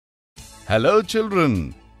Hello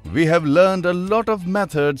children, we have learned a lot of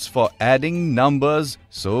methods for adding numbers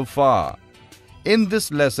so far. In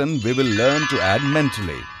this lesson, we will learn to add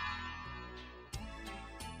mentally.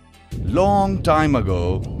 Long time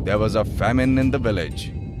ago, there was a famine in the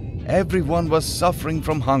village. Everyone was suffering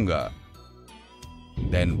from hunger.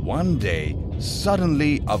 Then one day,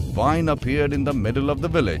 suddenly a vine appeared in the middle of the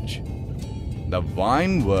village. The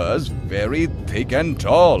vine was very thick and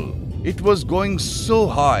tall. It was going so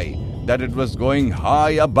high that it was going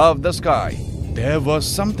high above the sky. There was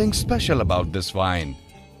something special about this vine.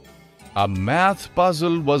 A math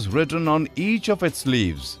puzzle was written on each of its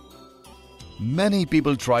leaves. Many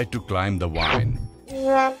people tried to climb the vine,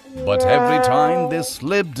 but every time they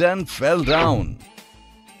slipped and fell down.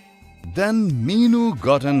 Then Meenu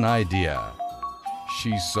got an idea.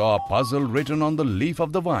 She saw a puzzle written on the leaf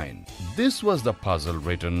of the vine. This was the puzzle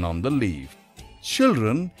written on the leaf.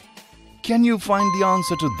 Children, can you find the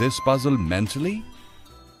answer to this puzzle mentally?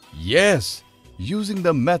 Yes, using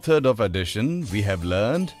the method of addition we have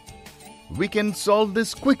learned, we can solve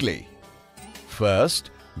this quickly.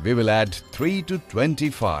 First, we will add 3 to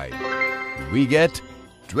 25. We get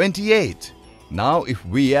 28. Now if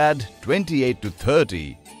we add 28 to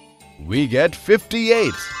 30, we get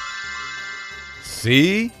 58.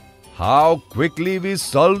 See how quickly we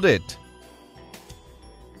solved it.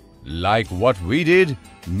 Like what we did,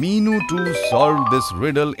 Meenu too solved this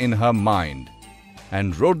riddle in her mind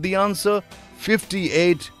and wrote the answer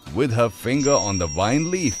 58 with her finger on the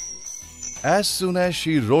vine leaf. As soon as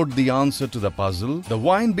she wrote the answer to the puzzle, the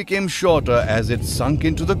vine became shorter as it sunk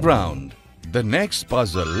into the ground. The next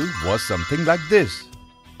puzzle was something like this.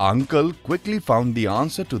 Uncle quickly found the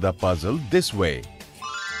answer to the puzzle this way.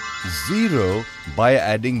 0 by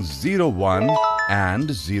adding 01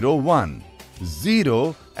 and 01.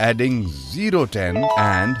 0 adding 010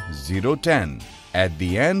 and 010. At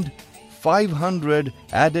the end, 500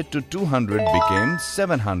 added to 200 became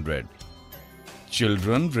 700.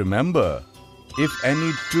 Children, remember, if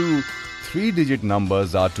any two 3-digit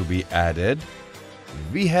numbers are to be added,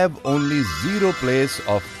 we have only 0 place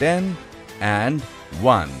of 10 and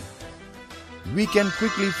 1. We can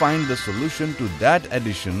quickly find the solution to that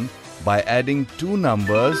addition by adding two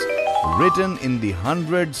numbers written in the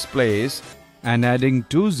hundreds place and adding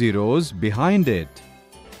 2 zeros behind it.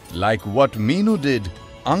 Like what Meenu did,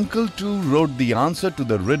 Uncle too wrote the answer to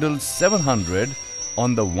the riddle 700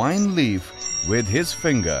 on the vine leaf with his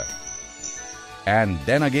finger. And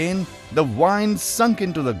then again, the vine sunk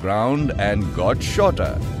into the ground and got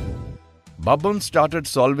shorter. Babban started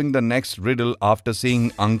solving the next riddle after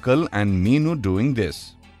seeing Uncle and Meenu doing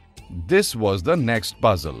this. This was the next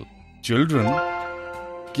puzzle. Children,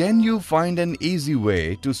 can you find an easy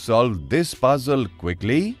way to solve this puzzle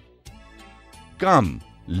quickly? Come,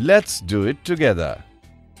 let's do it together.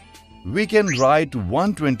 We can write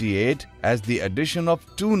 128 as the addition of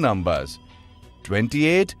two numbers,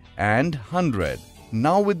 28 and 100.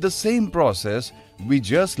 Now with the same process we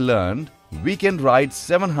just learned, we can write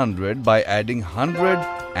 700 by adding 100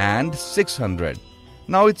 and 600.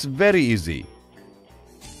 Now it's very easy.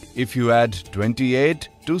 If you add 28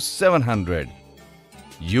 to 700,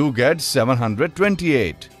 you get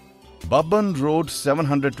 728. Babban wrote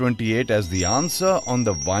 728 as the answer on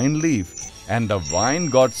the vine leaf, and the vine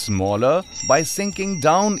got smaller by sinking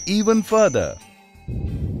down even further.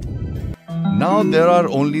 Now there are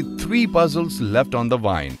only 3 puzzles left on the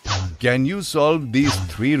vine. Can you solve these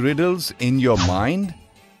 3 riddles in your mind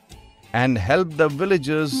and help the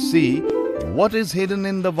villagers see what is hidden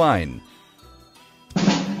in the vine?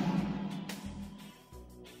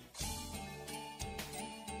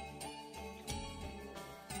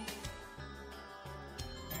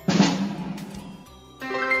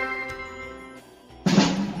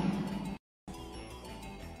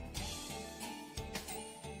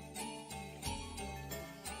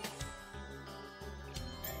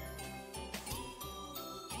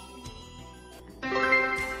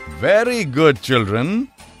 Very good,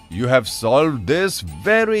 children. You have solved this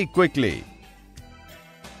very quickly.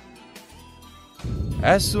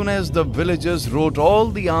 As soon as the villagers wrote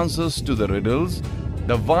all the answers to the riddles,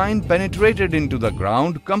 the vine penetrated into the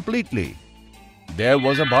ground completely. There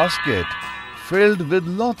was a basket filled with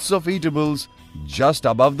lots of eatables just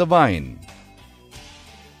above the vine.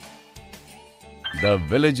 The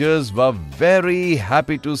villagers were very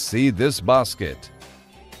happy to see this basket.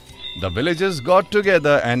 The villagers got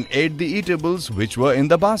together and ate the eatables which were in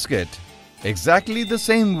the basket, exactly the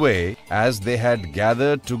same way as they had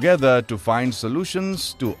gathered together to find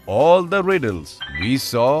solutions to all the riddles. We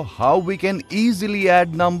saw how we can easily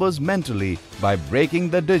add numbers mentally by breaking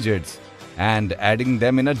the digits and adding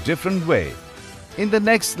them in a different way. In the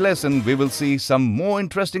next lesson, we will see some more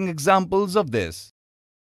interesting examples of this.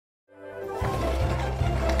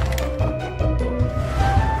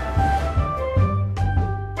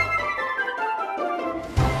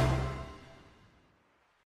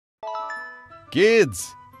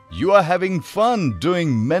 Kids, you are having fun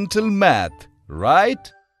doing mental math,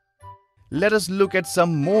 right? Let us look at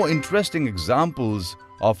some more interesting examples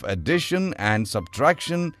of addition and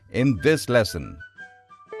subtraction in this lesson.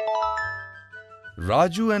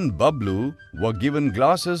 Raju and Bablu were given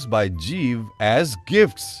glasses by Jeev as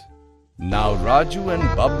gifts. Now Raju and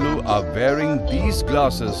Bablu are wearing these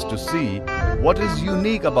glasses to see what is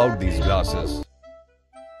unique about these glasses.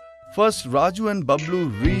 First, Raju and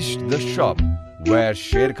Bablu reached the shop where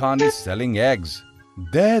Sher Khan is selling eggs.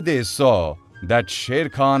 There they saw that Sher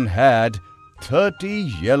Khan had 30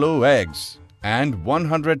 yellow eggs and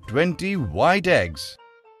 120 white eggs.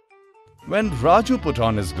 When Raju put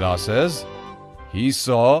on his glasses, he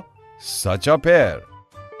saw such a pair.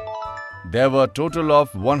 There were a total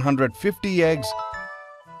of 150 eggs.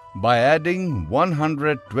 By adding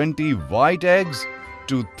 120 white eggs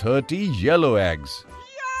to 30 yellow eggs,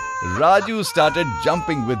 Raju started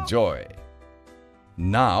jumping with joy.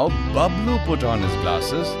 Now Bablu put on his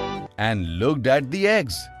glasses and looked at the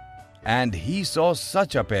eggs, and he saw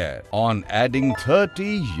such a pair. On adding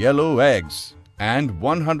 30 yellow eggs and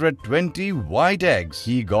 120 white eggs,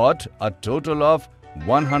 he got a total of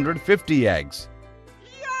 150 eggs.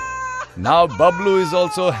 Now Bablu is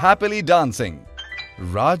also happily dancing.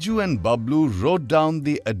 Raju and Bablu wrote down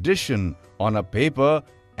the addition on a paper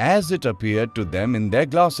as it appeared to them in their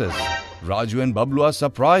glasses. Raju and Bablu are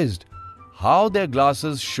surprised how their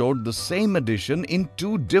glasses showed the same addition in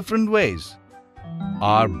two different ways.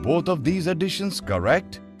 Are both of these additions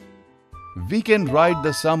correct? We can write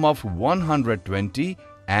the sum of 120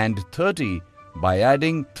 and 30 by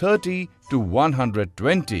adding 30 to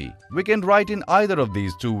 120. We can write in either of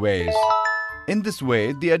these two ways. In this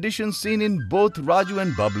way, the additions seen in both Raju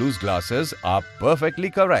and Bablu's glasses are perfectly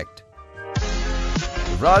correct.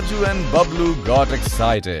 Raju and Bablu got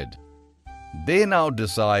excited. They now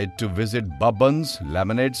decide to visit Baban's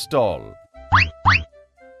lemonade stall.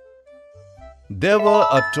 There were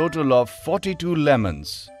a total of 42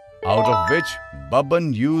 lemons, out of which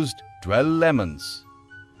Baban used 12 lemons.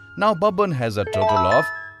 Now Baban has a total of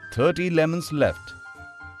 30 lemons left.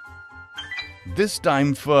 This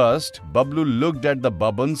time first, Bablu looked at the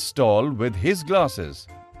Baban's stall with his glasses,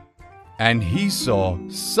 and he saw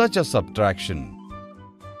such a subtraction.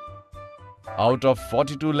 Out of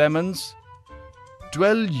 42 lemons,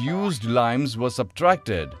 12 used limes were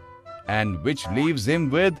subtracted, and which leaves him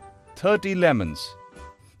with 30 lemons.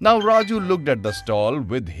 Now Raju looked at the stall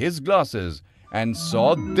with his glasses and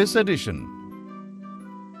saw this addition.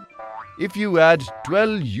 If you add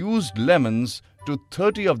 12 used lemons to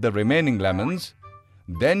 30 of the remaining lemons,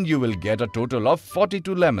 then you will get a total of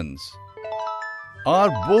 42 lemons. Are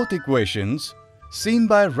both equations seen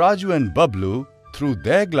by Raju and Bablu through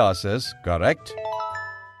their glasses correct?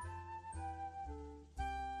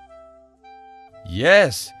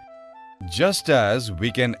 Yes, just as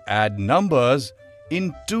we can add numbers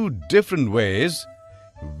in two different ways,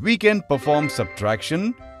 we can perform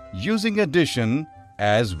subtraction using addition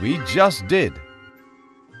as we just did.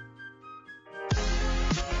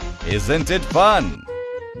 Isn't it fun?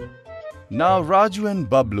 Now Raju and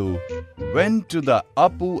Bablu went to the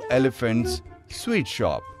Appu elephant's sweet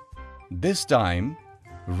shop. This time,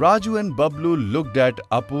 Raju and Bablu looked at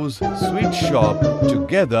Appu's sweet shop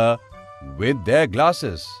together with their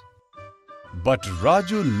glasses. But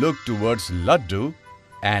Raju looked towards Laddu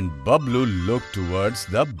and Bablu looked towards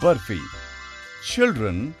the Barfi.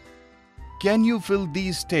 Children, can you fill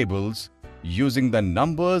these tables using the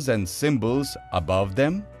numbers and symbols above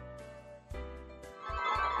them?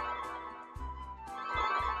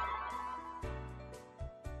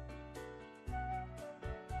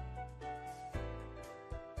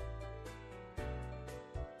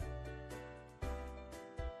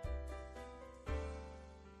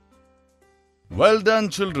 Well done,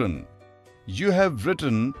 children. You have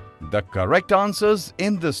written the correct answers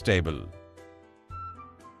in this table.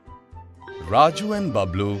 Raju and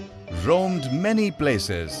Bablu roamed many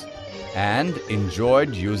places and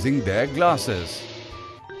enjoyed using their glasses.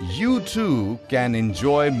 You too can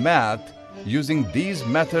enjoy math using these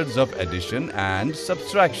methods of addition and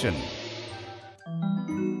subtraction.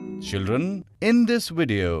 Children, in this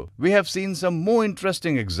video, we have seen some more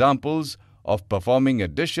interesting examples of performing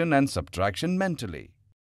addition and subtraction mentally.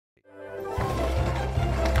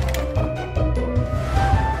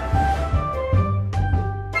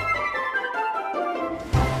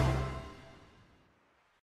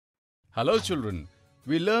 Hello children,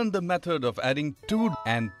 we learned the method of adding 2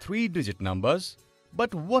 and 3-digit numbers.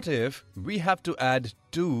 But what if we have to add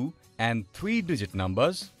 2 and 3-digit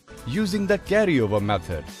numbers using the carryover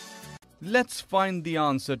method? Let's find the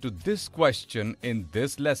answer to this question in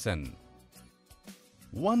this lesson.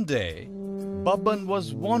 One day, Babban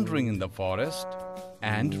was wandering in the forest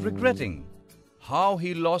and regretting how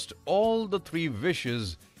he lost all the 3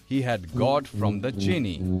 wishes he had got from the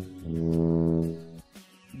genie.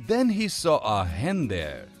 Then he saw a hen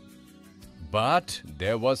there. But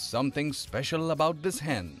there was something special about this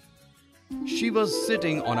hen. She was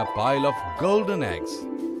sitting on a pile of golden eggs.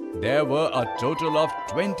 There were a total of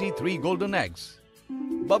 23 golden eggs.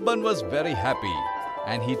 Babban was very happy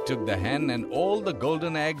and he took the hen and all the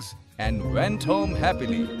golden eggs and went home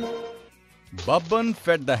happily. Babban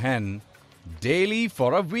fed the hen daily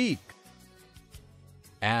for a week.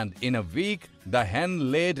 And in a week, the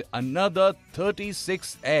hen laid another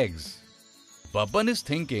 36 eggs. Babban is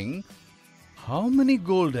thinking, how many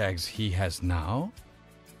gold eggs he has now?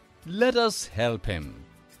 Let us help him.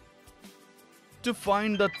 To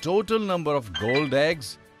find the total number of gold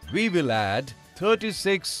eggs, we will add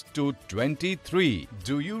 36 to 23.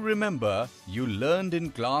 Do you remember you learned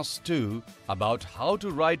in class 2 about how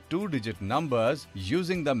to write 2-digit numbers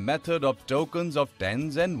using the method of tokens of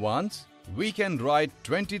tens and ones? We can write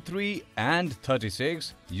 23 and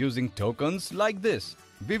 36 using tokens like this.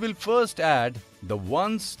 We will first add the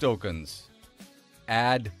ones tokens.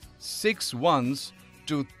 Add 6 ones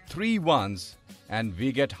to 3 ones and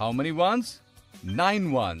we get how many ones?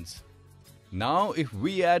 9 ones. Now if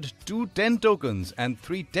we add 2 10 tokens and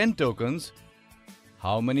 3 10 tokens,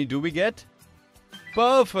 how many do we get?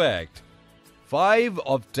 Perfect! 5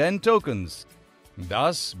 of 10 tokens.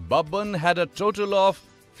 Thus, Babban had a total of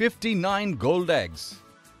 59 gold eggs.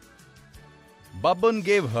 Babban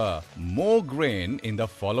gave her more grain in the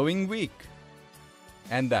following week.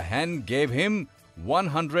 And the hen gave him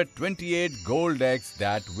 128 gold eggs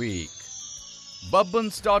that week.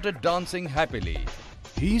 Babban started dancing happily.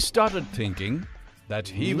 He started thinking that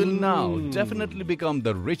he will now definitely become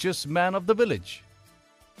the richest man of the village.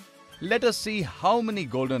 Let us see how many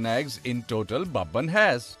golden eggs in total Babban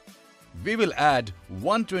has. We will add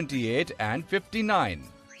 128 and 59.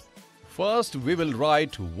 First, we will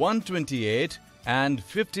write 128 and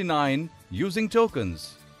 59 using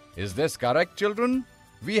tokens. Is this correct, children?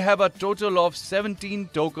 We have a total of 17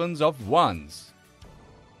 tokens of ones.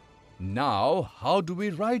 Now, how do we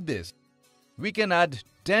write this? We can add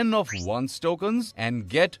 10 of ones tokens and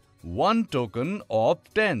get 1 token of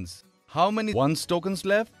tens. How many ones tokens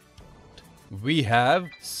left? We have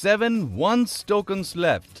 7 ones tokens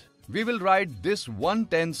left. We will write this 1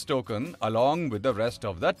 tens token along with the rest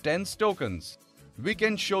of the tens tokens. We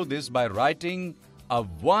can show this by writing a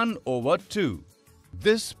 1 over 2.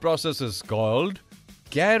 This process is called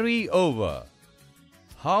carry over.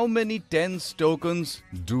 How many tens tokens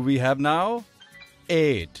do we have now?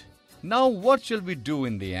 8. Now what shall we do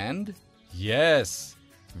in the end? Yes,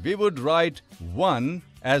 we would write 1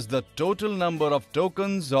 as the total number of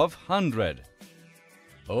tokens of 100.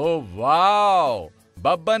 Oh wow!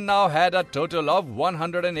 Babban now had a total of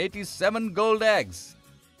 187 gold eggs.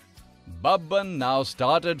 Babban now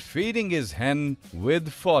started feeding his hen with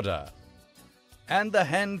fodder. And the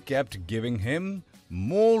hen kept giving him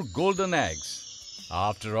more golden eggs.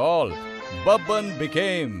 After all, Babban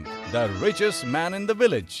became the richest man in the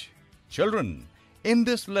village. Children, in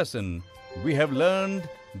this lesson, we have learned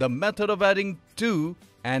the method of adding 2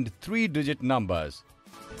 and 3-digit numbers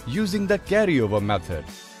using the carryover method.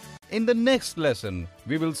 In the next lesson,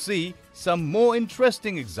 we will see some more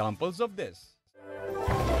interesting examples of this.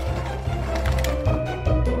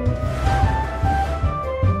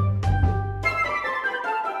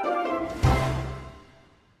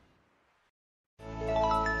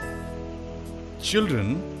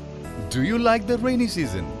 Children, do you like the rainy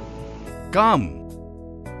season? Come,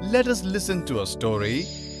 let us listen to a story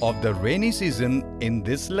of the rainy season in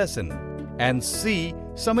this lesson and see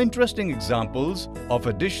some interesting examples of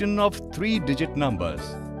addition of 3-digit numbers.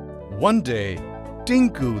 One day,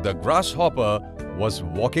 Tinku the grasshopper was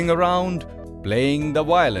walking around playing the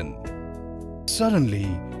violin. Suddenly,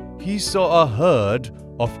 he saw a herd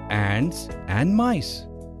of ants and mice.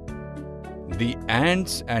 The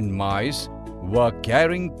ants and mice were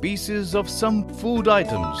carrying pieces of some food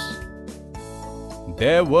items.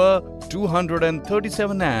 There were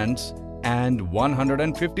 237 ants and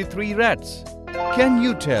 153 rats. Can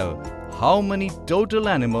you tell how many total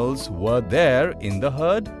animals were there in the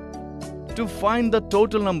herd? To find the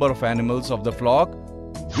total number of animals of the flock,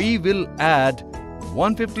 we will add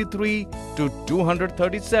 153 to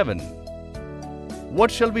 237. What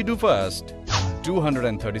shall we do first?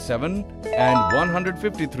 237 and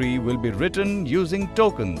 153 will be written using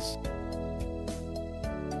tokens.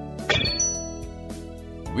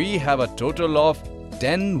 We have a total of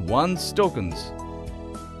 10 ones tokens.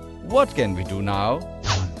 What can we do now?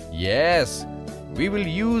 Yes, we will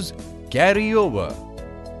use carryover.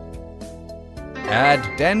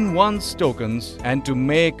 Add 10 ones tokens, and to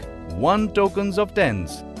make 1 tokens of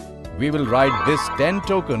tens, we will write this 10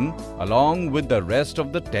 token along with the rest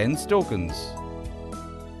of the tens tokens.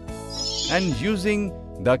 And using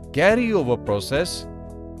the carryover process,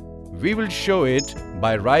 we will show it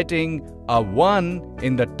by writing a 1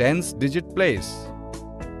 in the tens digit place.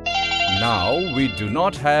 Now we do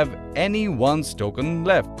not have any ones token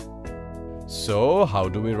left. So how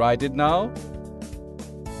do we write it now?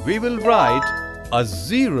 We will write a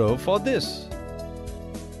 0 for this.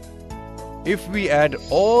 If we add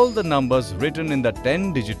all the numbers written in the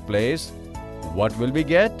 10-digit place, what will we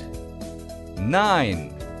get?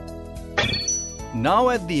 9. Now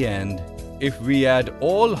at the end, if we add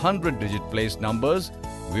all 100-digit place numbers,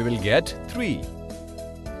 we will get 3.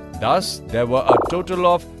 Thus, there were a total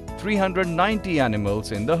of 390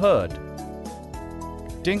 animals in the herd.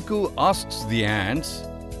 Tinku asks the ants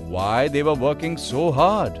why they were working so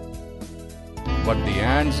hard. But the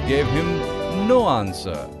ants gave him no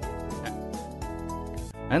answer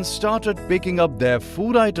and started picking up their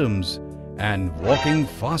food items and walking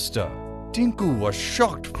faster. Tinku was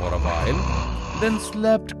shocked for a while, then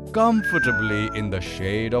slept comfortably in the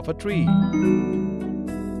shade of a tree.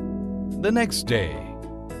 The next day,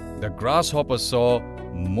 the grasshopper saw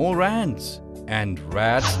more ants and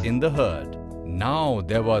rats in the herd. Now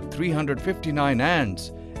there were 359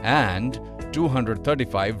 ants and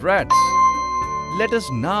 235 rats. Let us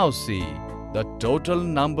now see the total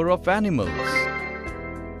number of animals.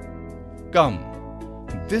 Come,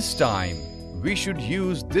 this time we should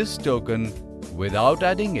use this token without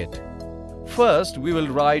adding it. First, we will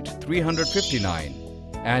write 359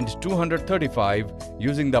 and 235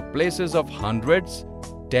 using the places of hundreds,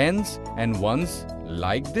 tens and ones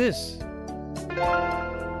like this.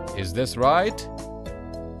 Is this right?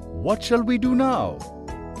 What shall we do now?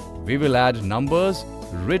 We will add numbers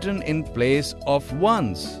written in place of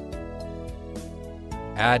ones.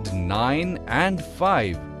 Add 9 and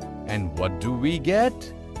 5, and what do we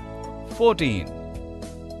get? 14.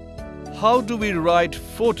 How do we write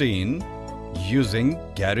 14 using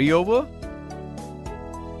carryover?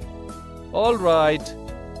 Alright,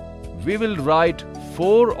 we will write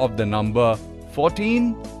 4 of the number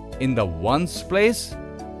 14 in the ones place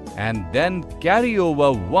and then carry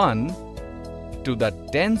over 1 to the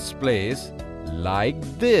tens place like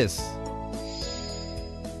this.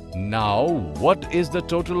 Now, what is the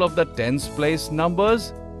total of the tens place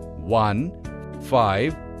numbers? 1,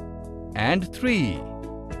 5 and 3.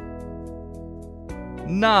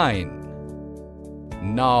 9.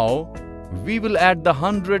 Now, we will add the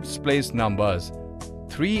hundreds place numbers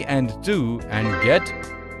 3 and 2 and get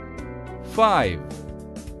 5.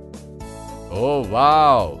 Oh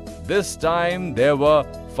wow! This time there were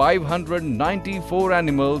 594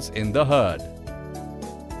 animals in the herd.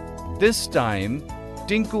 This time,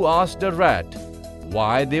 Tinku asked a rat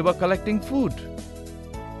why they were collecting food.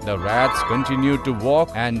 The rats continued to walk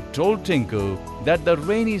and told Tinku that the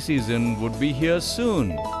rainy season would be here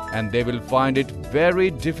soon and they will find it very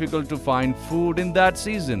difficult to find food in that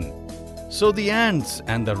season. So the ants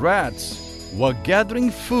and the rats were gathering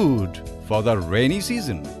food for the rainy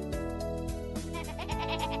season.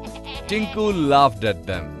 Tinku laughed at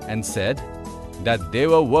them and said that they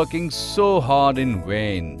were working so hard in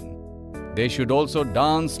vain. They should also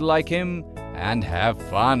dance like him and have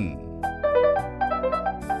fun.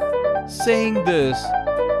 Saying this,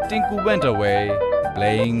 Tinku went away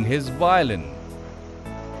playing his violin.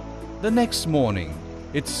 The next morning,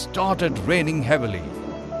 it started raining heavily.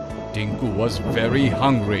 Tinku was very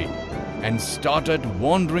hungry and started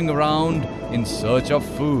wandering around in search of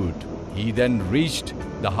food. He then reached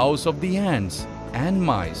the house of the ants and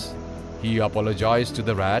mice. He apologized to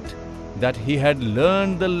the rat that he had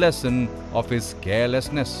learned the lesson of his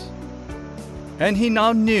carelessness. And he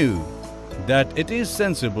now knew that it is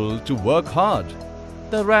sensible to work hard.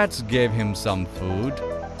 The rats gave him some food,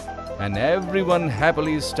 and everyone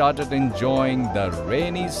happily started enjoying the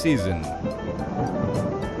rainy season.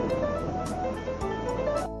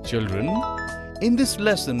 Children, in this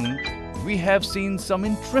lesson, we have seen some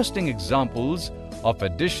interesting examples of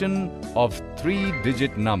addition of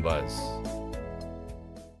 3-digit numbers.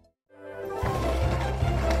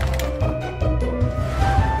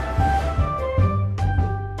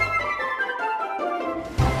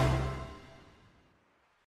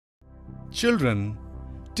 Children,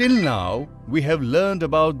 till now we have learned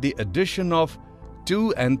about the addition of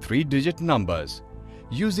 2 and 3-digit numbers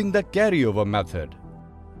using the carryover method.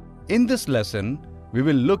 In this lesson, we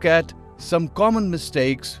will look at some common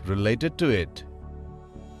mistakes related to it.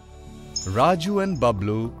 Raju and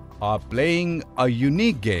Bablu are playing a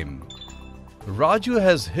unique game. Raju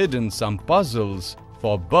has hidden some puzzles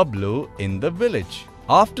for Bablu in the village.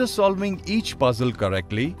 After solving each puzzle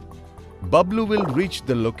correctly, Bablu will reach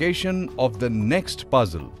the location of the next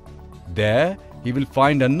puzzle. There, he will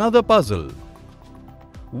find another puzzle.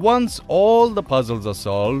 Once all the puzzles are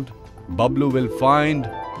solved, Bablu will find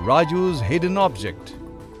Raju's hidden object.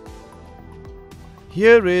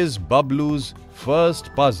 Here is Bablu's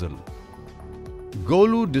first puzzle.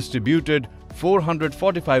 Golu distributed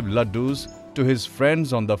 445 laddus to his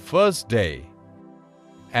friends on the first day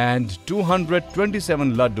and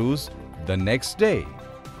 227 laddus the next day.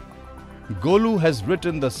 Golu has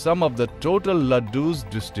written the sum of the total laddus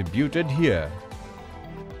distributed here.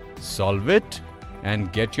 Solve it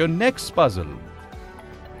and get your next puzzle.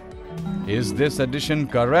 Is this addition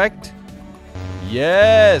correct?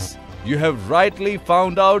 Yes, you have rightly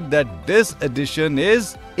found out that this addition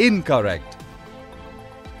is incorrect.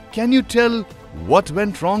 Can you tell what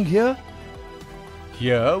went wrong here?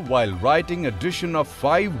 Here, while writing addition of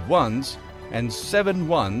 5 ones and 7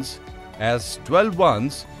 ones as 12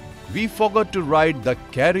 ones, we forgot to write the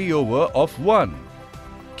carryover of 1.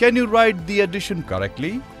 Can you write the addition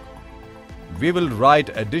correctly? We will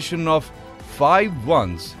write addition of 5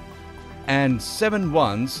 ones and 7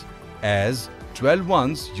 ones as 12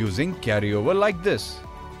 ones using carryover like this.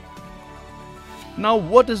 Now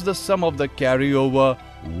what is the sum of the carryover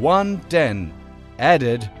 1 10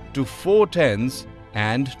 added to 4 tens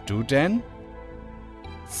and 2 10?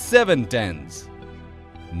 7 tens.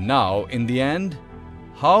 Now in the end,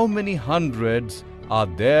 how many hundreds are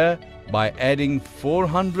there by adding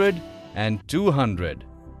 400 and 200?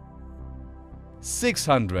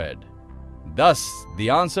 600. Thus,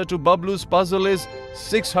 the answer to Bablu's puzzle is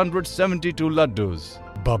 672 laddus.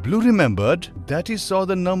 Bablu remembered that he saw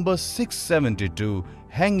the number 672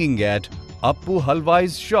 hanging at Appu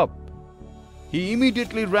Halwai's shop. He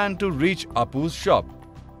immediately ran to reach Appu's shop.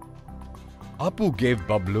 Appu gave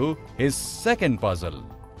Bablu his second puzzle.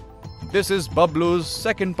 This is Bablu's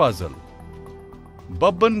second puzzle.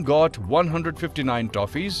 Babban got 159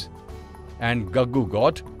 toffees and Gaggu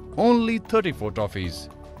got only 34 toffees.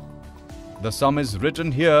 The sum is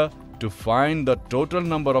written here to find the total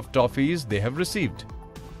number of toffees they have received.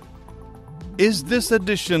 Is this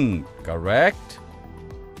addition correct?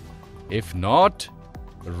 If not,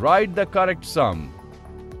 write the correct sum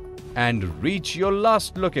and reach your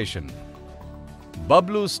last location.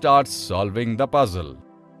 Bablu starts solving the puzzle.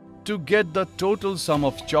 To get the total sum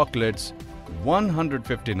of chocolates,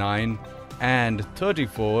 159 and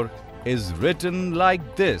 34 is written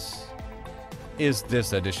like this. Is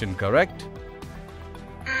this addition correct?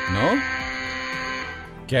 No?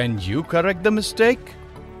 Can you correct the mistake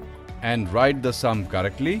and write the sum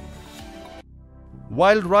correctly?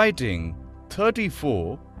 While writing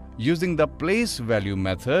 34 using the place value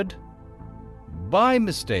method, by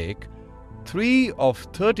mistake, 3 of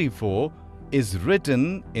 34 is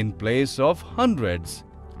written in place of hundreds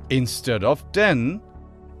instead of 10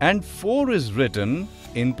 and 4 is written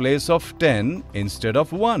in place of 10 instead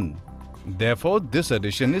of 1. Therefore, this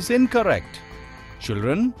addition is incorrect.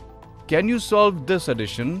 Children, can you solve this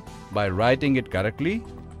addition by writing it correctly?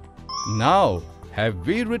 Now, have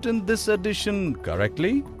we written this addition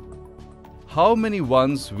correctly? How many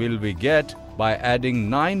ones will we get by adding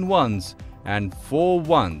 9 ones and 4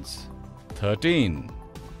 ones? 13.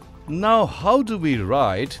 Now, how do we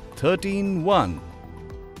write 13 1?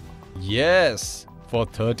 Yes, for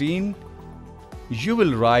 13, you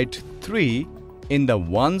will write 3 in the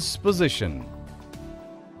ones position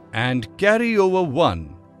and carry over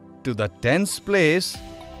 1 to the tens place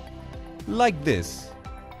like this.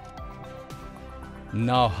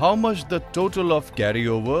 Now, how much the total of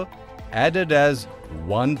carryover added as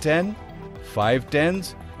 1 10, 5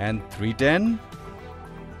 tens and 3 10?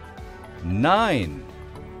 9.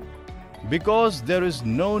 Because there is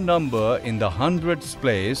no number in the hundreds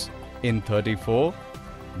place in 34,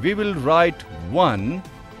 we will write 1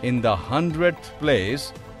 in the 100th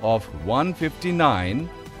place of 159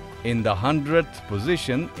 in the 100th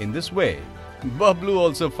position in this way. Bablu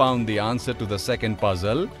also found the answer to the second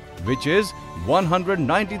puzzle, which is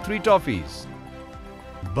 193 toffees.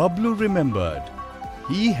 Bablu remembered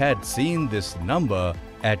he had seen this number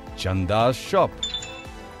at Chanda's shop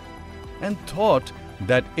and thought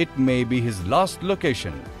that it may be his last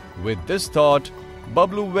location. With this thought,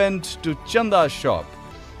 Bablu went to Chanda's shop.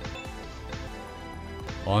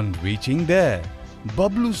 On reaching there,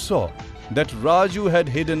 Bablu saw that Raju had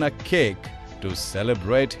hidden a cake to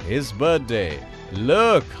celebrate his birthday.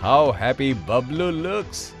 Look how happy Bablu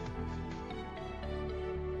looks.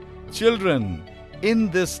 Children, in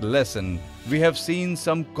this lesson, we have seen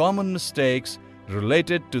some common mistakes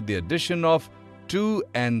related to the addition of 2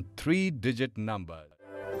 and 3-digit numbers.